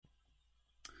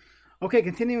Okay,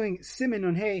 continuing Siman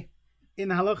on Hey in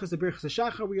the halachas of Birchas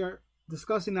HaShachar, we are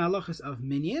discussing the halachas of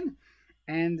minyan,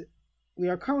 and we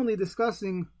are currently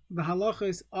discussing the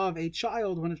halachas of a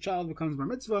child when a child becomes bar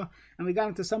mitzvah, and we got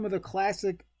into some of the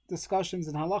classic discussions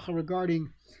in halacha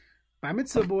regarding bar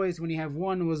mitzvah boys when you have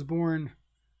one who was born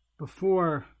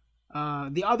before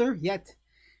the other, yet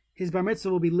his bar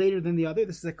mitzvah will be later than the other.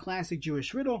 This is a classic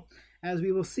Jewish riddle, as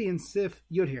we will see in Sif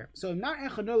Yud here. So the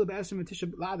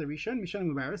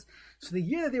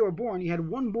year that they were born, you had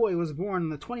one boy who was born on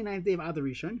the 29th day of Adar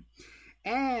Rishon,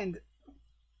 and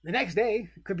the next day,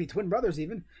 it could be twin brothers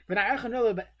even, and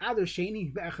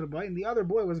the other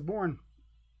boy was born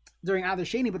during Adar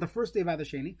Sheni, but the first day of Adar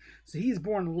Sheni, so he's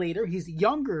born later, he's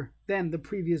younger than the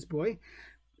previous boy.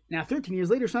 Now, 13 years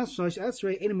later,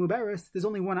 there's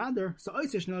only one Adar. So,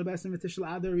 as we're going to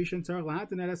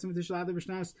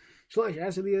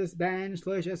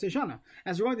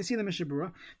see in the Mishnah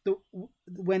Berurah,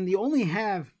 when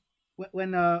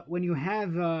you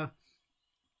have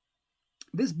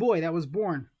this boy that was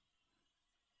born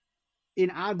in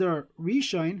Adar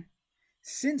Rishon,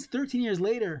 since 13 years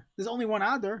later, there's only one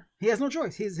Adar. He has no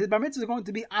choice. His bar mitzvah is going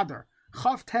to be Adar.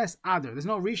 Chav Tes Adar. There's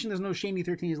no Rishon, there's no Sheni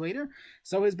 13 years later.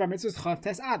 So his bar mitzvah is Chav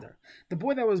Tes Adar. The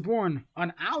boy that was born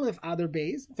on Aleph Adar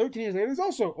Beis, 13 years later, there's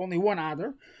also only one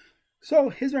Adar. So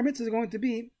his bar mitzvah is going to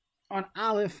be on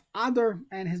Aleph Adar,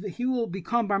 and he will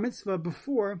become bar mitzvah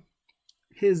before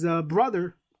his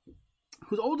brother,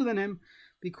 who's older than him,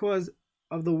 because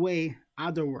of the way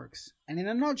Adar works. And in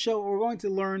a nutshell, what we're going to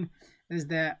learn is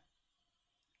that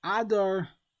Adar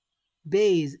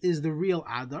Beis is the real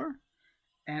Adar,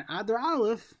 and Adar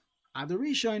Aleph, Adar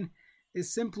Rishon,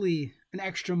 is simply an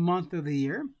extra month of the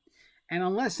year. And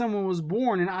unless someone was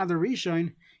born in Adar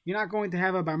Rishon, you're not going to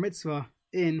have a bar mitzvah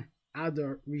in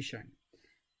Adar Rishon.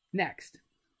 Next,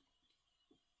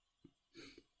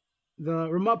 the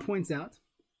Ramah points out,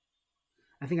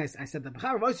 I think I said that.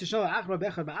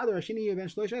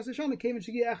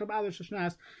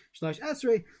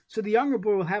 So the younger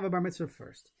boy will have a bar mitzvah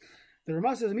first. The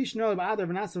Ramah says, Mishnah Adar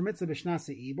v'nasa mitzvah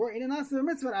b'shnasa ibor, and nasa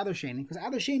mitzvah Adar Sheni, because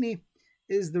Adar Sheni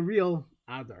is the real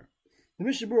Adar. The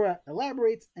Mishnah Berurah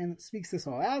elaborates and speaks this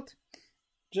all out.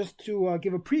 Just to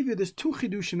give a preview, there's two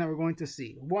chidushim that we're going to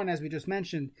see. One, as we just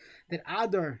mentioned, that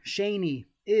Adar Sheni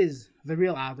is the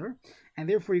real Adar, and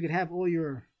therefore you could have all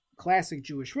your classic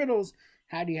Jewish riddles.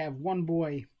 How do you have one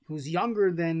boy who's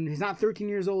younger than, he's not 13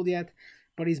 years old yet,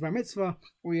 but he's bar mitzvah,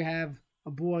 or you have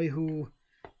a boy who,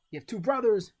 you have two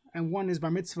brothers, and one is bar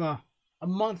mitzvah a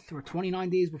month or 29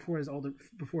 days before his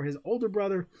older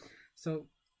brother. So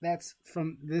that's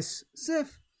from this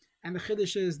sif. And the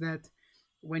chiddush is that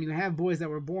when you have boys that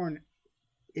were born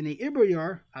in a Ibr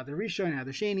Yar, Adar Rishon,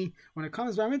 Adar Sheni, when it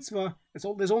comes bar mitzvah,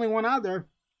 there's only one Adar.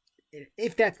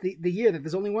 If that's the year that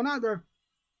there's only one Adar,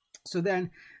 so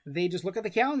then they just look at the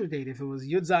calendar date. If it was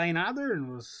Yud Zayin Adar and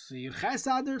it was Yud Ches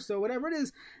Adar, so whatever it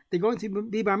is, they're going to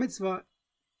be bar mitzvah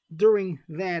during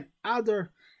that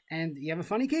Adar. And you have a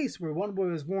funny case where one boy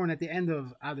was born at the end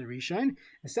of Adar Rishon,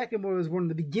 the second boy was born in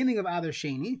the beginning of Adar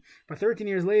Sheni, but 13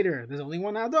 years later, there's only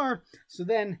one Adar, so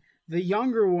then the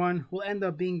younger one will end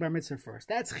up being bar mitzvah first.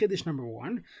 That's chiddush number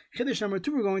one. Chiddush number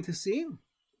two we're going to see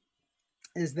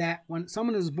is that when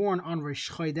someone is born on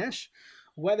Rosh Chodesh,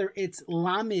 whether it's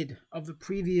Lamed of the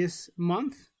previous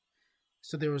month,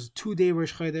 so there was 2-day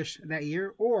Rosh Chodesh that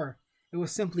year, or it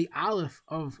was simply Aleph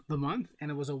of the month,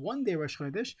 and it was a 1-day Rosh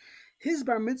Chodesh, his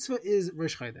bar mitzvah is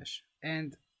Rosh Chodesh.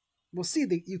 And we'll see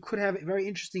that you could have a very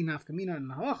interesting nafkamina in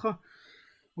the halacha.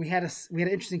 We had an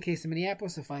interesting case in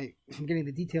Minneapolis. If I'm getting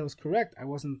the details correct, I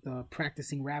wasn't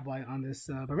practicing rabbi on this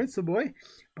bar mitzvah boy,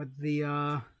 but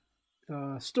the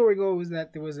story goes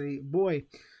that there was a boy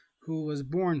who was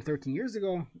born 13 years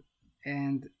ago,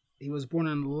 and he was born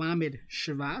on Lamed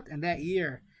Shvat, and that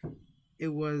year it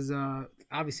was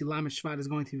obviously Lamed Shvat is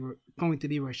going to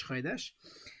be Rosh Chodesh.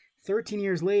 13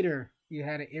 years later, you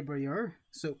had an Ibr Yor.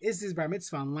 So is his bar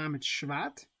mitzvah on Lamed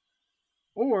Shvat,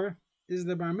 or is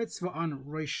the bar mitzvah on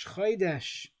Rosh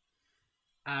Chodesh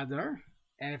Adar?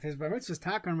 And if his bar mitzvah is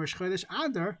tak on Rosh Chodesh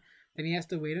Adar, then he has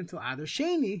to wait until Adar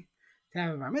Sheni to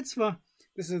have a bar mitzvah.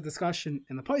 This is a discussion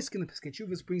in the Poskin. The Piskei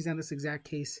Teshuvos brings down this exact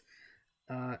case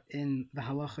in the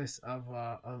halachas of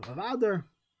Adar.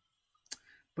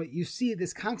 But you see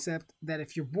this concept that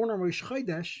if you're born on Rosh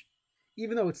Chodesh,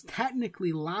 even though it's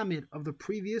technically Lamed of the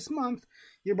previous month,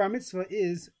 your bar mitzvah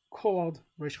is called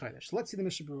Rosh Chodesh. So let's see the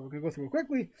Mishnah Berurah. We're going to go through it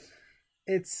quickly.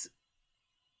 It's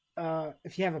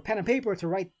if you have a pen and paper to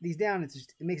write these down, it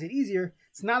makes it easier.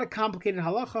 It's not a complicated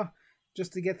halacha.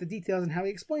 Just to get the details and how he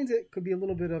explains it, could be a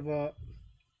little bit of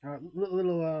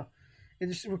it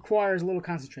just requires a little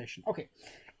concentration. Okay,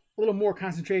 little more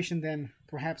concentration than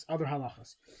perhaps other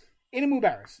halachas. In a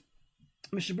mubaris,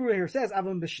 Mishabura here says,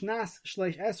 "Avon b'shnas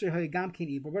shleish esrei hayagam kin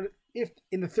ibur." But if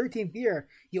in the 13th year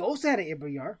you also had an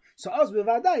ibur yar, so az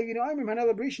b'vaday, I'm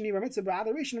hanel b'rishini b'mitzvah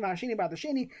b'adar rishini b'hashini b'adar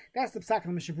sheni. That's the psak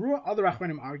of the Mishabura. Other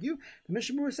achronim argue. The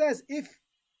Mishabura says if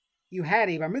you had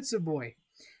a bar mitzvah boy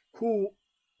who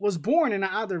was born in an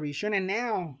Adar Rishon, and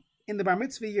now in the bar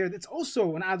mitzvah year that's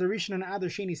also an Adar Rishon and an Adar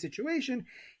Sheni situation,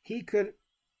 he could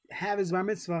have his bar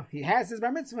mitzvah. He has his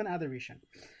bar mitzvah in Adar Rishon.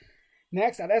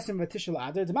 Next, at Esrim v'Tishel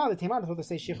Adar, the Mal Teman told to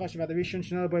say Shechash v'Adar Rishon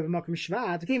Shnei boy v'Makom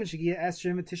Shvat. Came in Shegia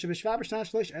Esrim v'Tishel v'Shvat b'Shnan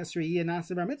Shlosh Esri Yeh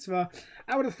Nasa bar mitzvah.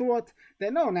 I would have thought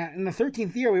that no, now in the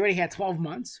 13th year we already had 12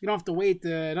 months. You don't have to wait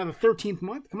another 13th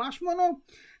month. Kamash no,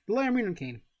 the Lo Yamrinon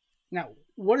came. Now,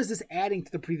 what is this adding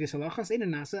to the previous halachas? In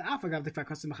nasa afagav the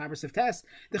fakasim mechaber siftes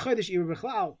the chodesh ibur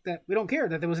b'chlal, that we don't care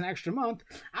that there was an extra month.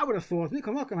 I would have thought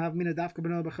mikol makom have mina dafka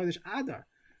b'no b'chodesh adar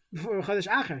b'chodesh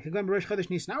acher kigam b'rosh chodesh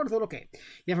nisan. I would have thought, okay,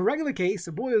 you have a regular case.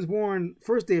 A boy was born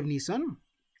first day of Nisan,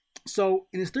 so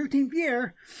in his 13th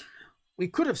year, we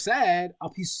could have said al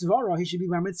pi svara he should be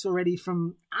bar mitzvah already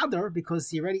from Adar because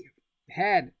he already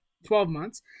had 12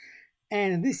 months,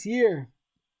 and this year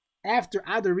after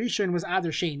Adar Rishon was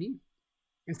Adar Sheni.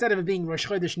 Instead of it being Rosh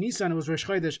Chodesh Nisan, it was Rosh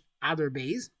Chodesh Adar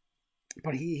Beis.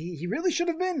 But he really should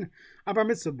have been a bar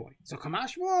mitzvah boy. So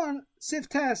Kamash 1, Sif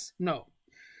Tes, no.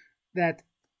 That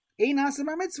Ein Asa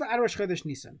bar mitzvah Ad Rosh Chodesh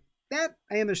Nisan. That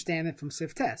I understand it from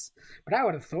Sif Tes. But I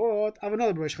would have thought of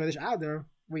another Rosh Chodesh Adar,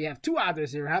 where you have two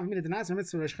Adars here. Have a minute Asa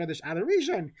mitzvah Rosh Chodesh Adar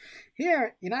Rishon.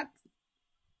 Here, you're not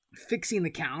fixing the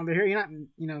calendar here. You're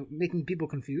not, making people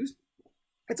confused.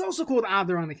 It's also called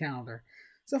Adar on the calendar.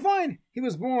 So fine, he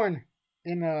was born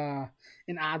in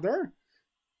Adar,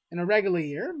 in a regular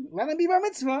year, let him be bar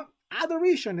mitzvah. Adar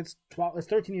Rishon, it's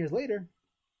 13 years later.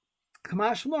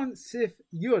 Kamash Lon Sif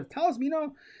Yud tells me,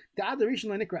 the Adar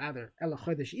Rishon Nikra Adar Ela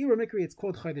Chodesh Ibur Mikri. It's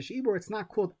called Chodesh Ibur. It's not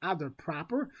called Adar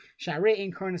proper. Sharei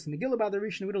Ein Karnas Megillah Adar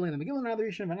Rishon. We don't learn the Megillah in Adar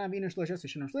Rishon. V'Nav Iner Shlosh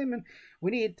Esrei Shana Shleiman.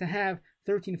 We need to have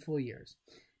 13 full years.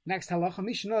 Next halacha,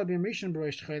 Mishnah b'Yom Rishon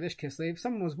b'Rosh Chodesh Kislev.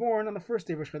 Someone was born on the first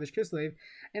day of Rosh Chodesh Kislev,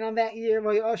 and on that year,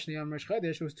 Vayashni on Rosh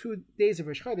Chodesh, it was 2 days of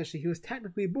Rosh Chodesh. So he was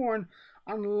technically born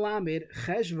on Lamed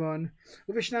Cheshvan,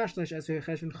 u'Vishnash Shlosh Esrei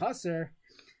Cheshvan Chaser.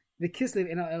 The Kislev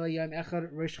in El Yom Echad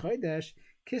Rosh Chodesh.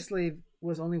 Kislev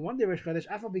was only 1 day Rosh Chodesh.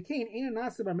 Afal became Ein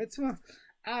Nasa bar mitzvah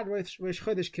Ad Rosh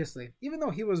Chodesh Kislev. Even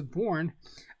though he was born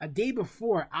a day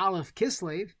before Aleph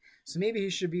Kislev, so maybe he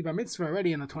should be bar mitzvah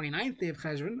already on the 29th day of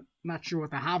Cheshvan. Not sure what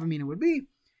the Havamina would be.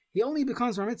 He only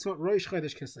becomes bar mitzvah Rosh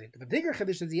Chodesh Kislev. But the bigger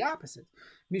Chodesh is the opposite.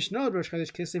 Mishnah Rosh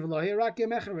Chodesh Kislev Elohi Rak Yom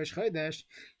Echad Rosh Chodesh.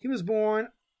 He was born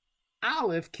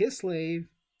Aleph Kislev.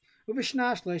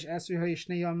 Uvishnash Shlosh Esrei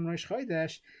Hayishnei Yom Rosh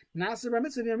Chodesh. Nasa bar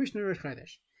mitzvah Yom Rishon Rosh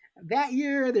Chodesh. That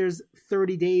year, there's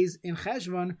 30 days in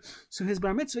Cheshvan. So his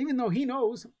bar mitzvah, even though he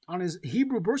knows on his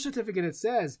Hebrew birth certificate it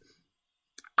says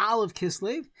Aleph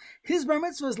Kislev, his bar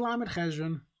mitzvah is Lamed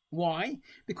Cheshvan. Why?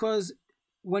 Because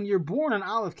when you're born on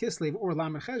Aleph Kislev or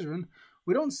Lamed Cheshvan,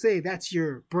 we don't say that's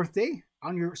your birthday.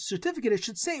 On your certificate, it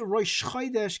should say Rosh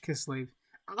Chodesh Kislev.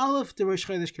 Aleph de Rosh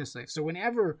Chodesh Kislev. So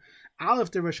whenever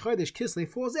Aleph de Rosh Chodesh Kislev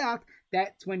falls out,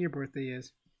 that's when your birthday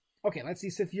is. Okay, let's see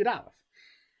Sif Yud Aleph.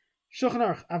 Shulchan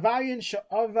Aruch, Avarian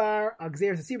Sha'avar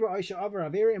Agzer Tzibur Ay Sha'avar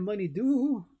Averi Emlani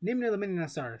Du Nimne Lamini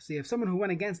Nasar. So you have someone who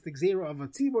went against the Gzera of a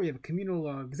Tzibur, you have a communal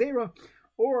Gzera,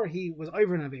 or he was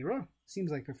over an Avera. Seems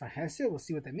like a Fahesel, we'll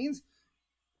see what that means.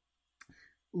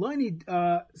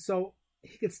 So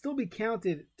he could still be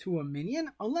counted to a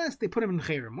minyan unless they put him in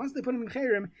Chayrim. Once they put him in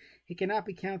Chayrim, he cannot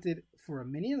be counted for a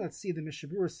minyan. Let's see the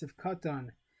Mishabur Sivkatan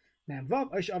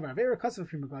Manvav Ay Sha'avar Avera Kasav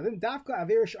Primagadim Dafka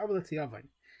Avera Sha'avar L'Tiyavin.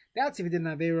 That's if he didn't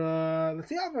have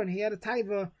L'Tiyavin, he had a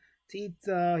taiva to eat.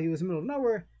 He was in the middle of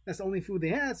nowhere. That's the only food they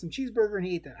had, some cheeseburger, and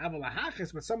he ate that. Aval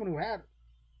Lahachis, but someone who had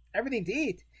everything to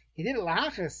eat, he did it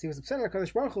Lahachis. He was upset at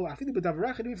HaKadosh Baruch Hu. Afidu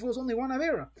b'davarach, even if it was only one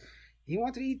Avera. He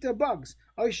wanted to eat bugs.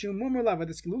 These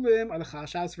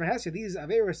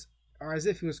Averas are as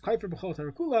if he was Kaifer B'chol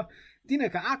Tarakula. Dina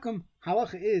Ka'akum,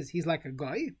 halacha is, he's like a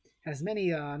guy. Has many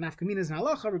nafkaminas in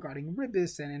halacha regarding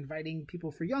ribbis and inviting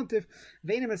people for yontif.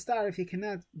 Veinim estar if he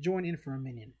cannot join in for a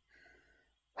minyan.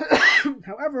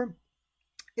 However,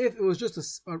 if it was just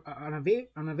an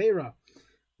avera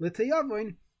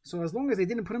l'tayavin, so as long as they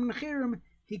didn't put him in chirim,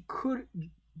 he could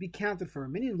be counted for a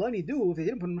minyan. Loni do if they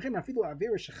didn't put him in chirim. Afidu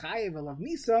avera shechayev alav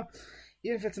misa,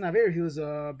 even if it's an avera he was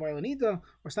a boilanita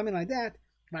or something like that.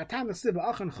 By the time the Sibba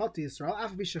Achan Chat Yisrael,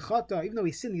 Af Bishachata, even though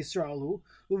he sinned Yisrael,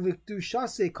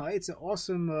 it's an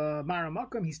awesome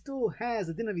Maramakam, he still has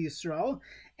the din of Yisrael,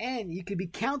 and he could be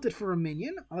counted for a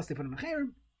minyan, unless they put him in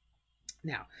Chayrim.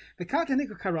 Now, the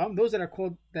Katanika Karam, those that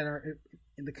are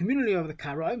in the community of the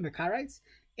Karaites,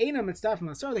 Eina mitzvah from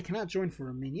Asar, they cannot join for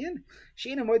a minyan.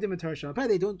 Sheina moedim Torah Shabbat,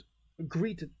 they don't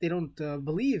agree to, they don't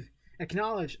believe,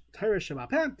 acknowledge Torah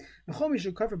Shabbat.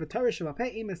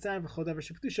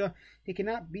 He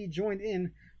cannot be joined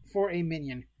in for a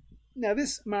minyan. Now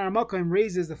this Maramakim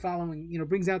raises the following,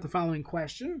 brings out the following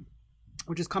question,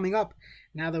 which is coming up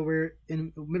now that we're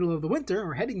in the middle of the winter,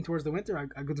 or heading towards the winter,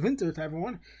 a good winter to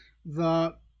everyone.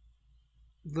 The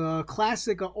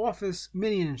classic office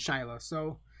minyan in Shiloh.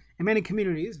 So in many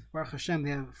communities, Baruch Hashem,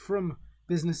 they have from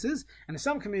businesses, and in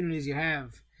some communities you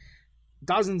have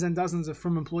dozens and dozens of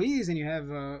from employees, and you have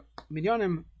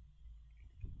minyanim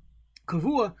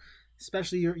kavua,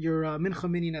 especially your mincha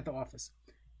minyan at the office.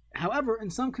 However, in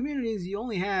some communities you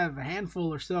only have a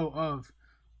handful or so of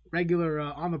regular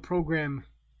on the program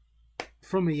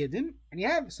from a Yidden, and you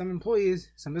have some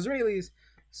employees, some Israelis,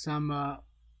 some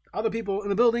other people in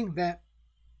the building that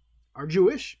are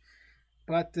Jewish,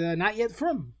 but not yet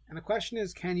from. And the question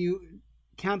is, can you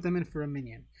count them in for a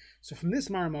minyan? So from this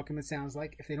Maramakim, it sounds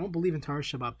like if they don't believe in Torah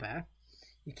Shabbat Peh,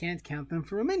 you can't count them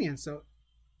for a minyan. So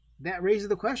that raises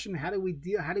the question: how do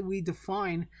we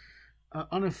define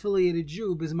unaffiliated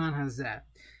Jew bisman hazeh?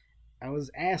 I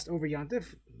was asked over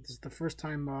Yantif. This is the first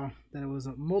time that it was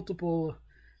a multiple.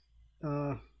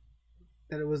 That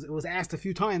it was asked a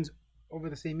few times over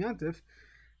the same Yantif,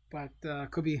 but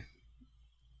could be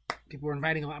people were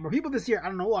inviting a lot more people this year. I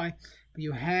don't know why, but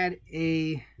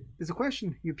there's a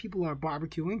question. Your people are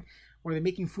barbecuing, or they're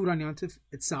making food on Yantif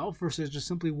itself versus just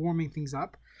simply warming things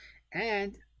up,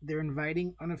 and they're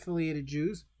inviting unaffiliated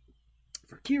Jews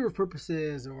for kiruv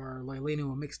purposes, or like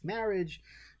a mixed marriage,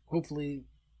 hopefully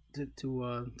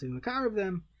to makarev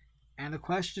them. And the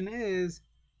question is,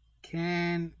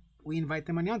 can we invite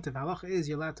them on Yantiv? Halacha is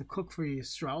you're allowed to cook for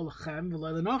Yisrael, lechem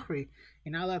v'lo lenachri.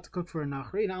 You're not allowed to cook for a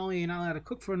nachri. Not only you're not allowed to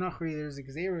cook for a nachri, there's a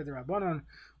gzeira, the rabbanon.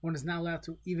 One is not allowed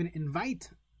to even invite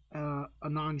a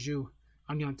non-Jew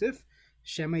on Yantiv.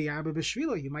 Shema yarba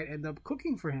b'shvilo. You might end up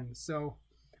cooking for him. So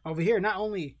over here, not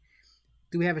only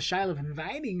do we have a shaila of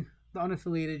inviting the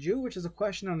unaffiliated Jew, which is a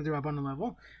question on the rabbanon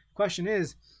level. The question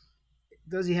is,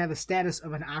 does he have the status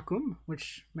of an akum,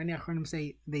 which many achronim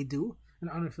say they do. An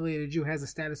unaffiliated Jew has the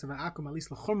status of an akum, at least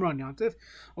l'chumra on Yantif.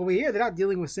 Over here, they're not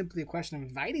dealing with simply a question of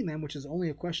inviting them, which is only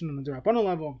a question on the rabbanon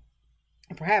level,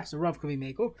 and perhaps a rav could be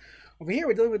meko. Over here,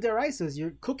 we're dealing with deraisas.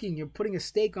 You're cooking, you're putting a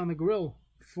steak on the grill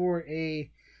for a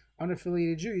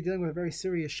unaffiliated Jew. You're dealing with a very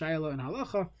serious shaila and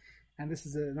halacha, and this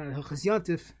is not a hilchas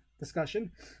Yantif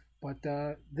discussion, but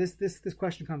this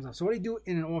question comes up. So what do you do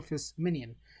in an office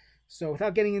minyan? So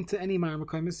without getting into any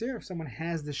ma'amar here, if someone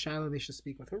has the shaila, they should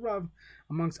speak with a rav.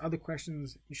 Amongst other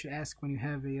questions you should ask when you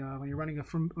have when you're running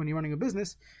a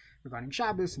business regarding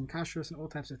Shabbos and kashrus and all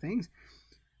types of things.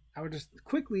 I would just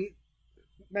quickly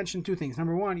mention two things.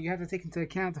 Number one, you have to take into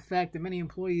account the fact that many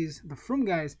employees, the frum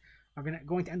guys, are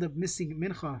going to end up missing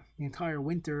mincha the entire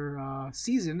winter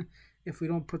season if we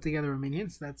don't put together a minyan.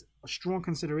 So that's a strong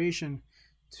consideration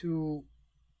to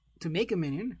make a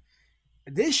minyan.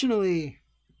 Additionally,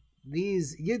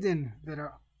 these Yidden that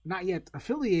are not yet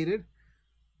affiliated,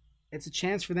 it's a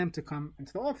chance for them to come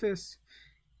into the office,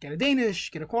 get a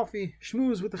Danish, get a coffee,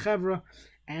 schmooze with the chevra,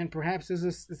 and perhaps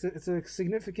it's a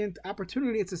significant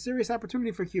opportunity. It's a serious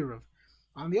opportunity for kiruv.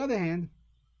 On the other hand,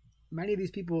 many of these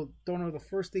people don't know the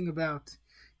first thing about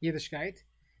Yiddishkeit.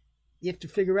 You have to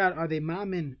figure out, are they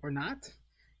mamin or not?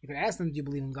 You could ask them, do you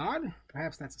believe in God?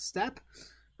 Perhaps that's a step.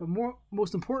 But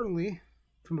most importantly,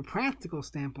 from a practical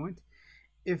standpoint,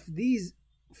 if these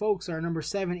folks are number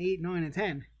 7, 8, 9, and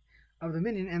 10 of the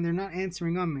minyan, and they're not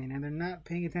answering amen, and they're not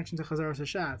paying attention to chazaras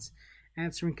hashatz,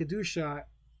 answering kedusha,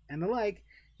 and the like,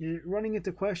 you're running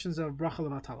into questions of bracha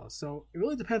levatala. So it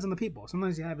really depends on the people.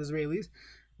 Sometimes you have Israelis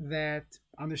that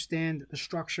understand the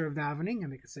structure of davening,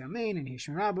 and they could say amen, and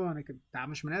Hishon Rabbah, and they could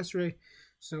daven Shemon Esrei.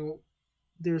 So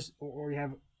or you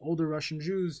have older Russian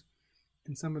Jews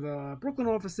in some of the Brooklyn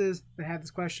offices that had this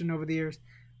question over the years,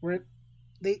 where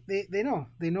they know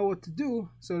what to do,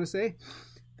 so to say.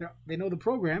 They know the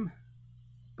program,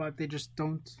 but they just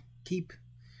don't keep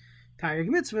Taryag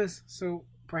mitzvahs. So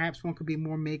perhaps one could be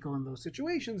more makel in those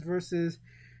situations versus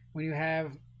when you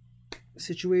have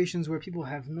situations where people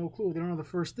have no clue. They don't know the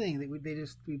first thing.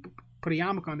 We put a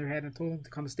yarmulke on their head and told them to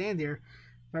come stand there.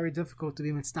 Very difficult to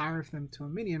be mitzdaref them to a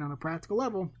minyan on a practical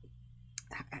level.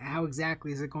 How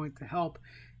exactly is it going to help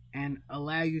and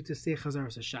allow you to say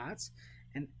chazaras hashatz?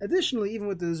 And additionally, even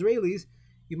with the Israelis,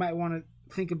 you might want to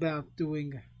think about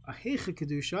doing a heicha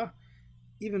kedusha,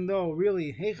 even though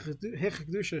really heicha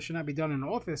kedusha should not be done in an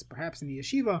office, perhaps in the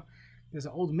yeshiva. There's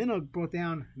an old minhag brought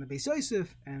down in the Beis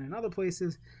Yosef and in other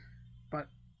places, but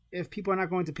if people are not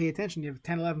going to pay attention, you have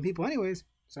 10, 11 people anyways.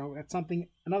 So that's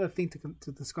another thing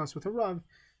to discuss with a Rav.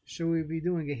 Should we be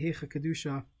doing a Heicha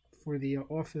Kedusha for the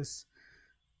office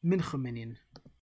mincha minyan?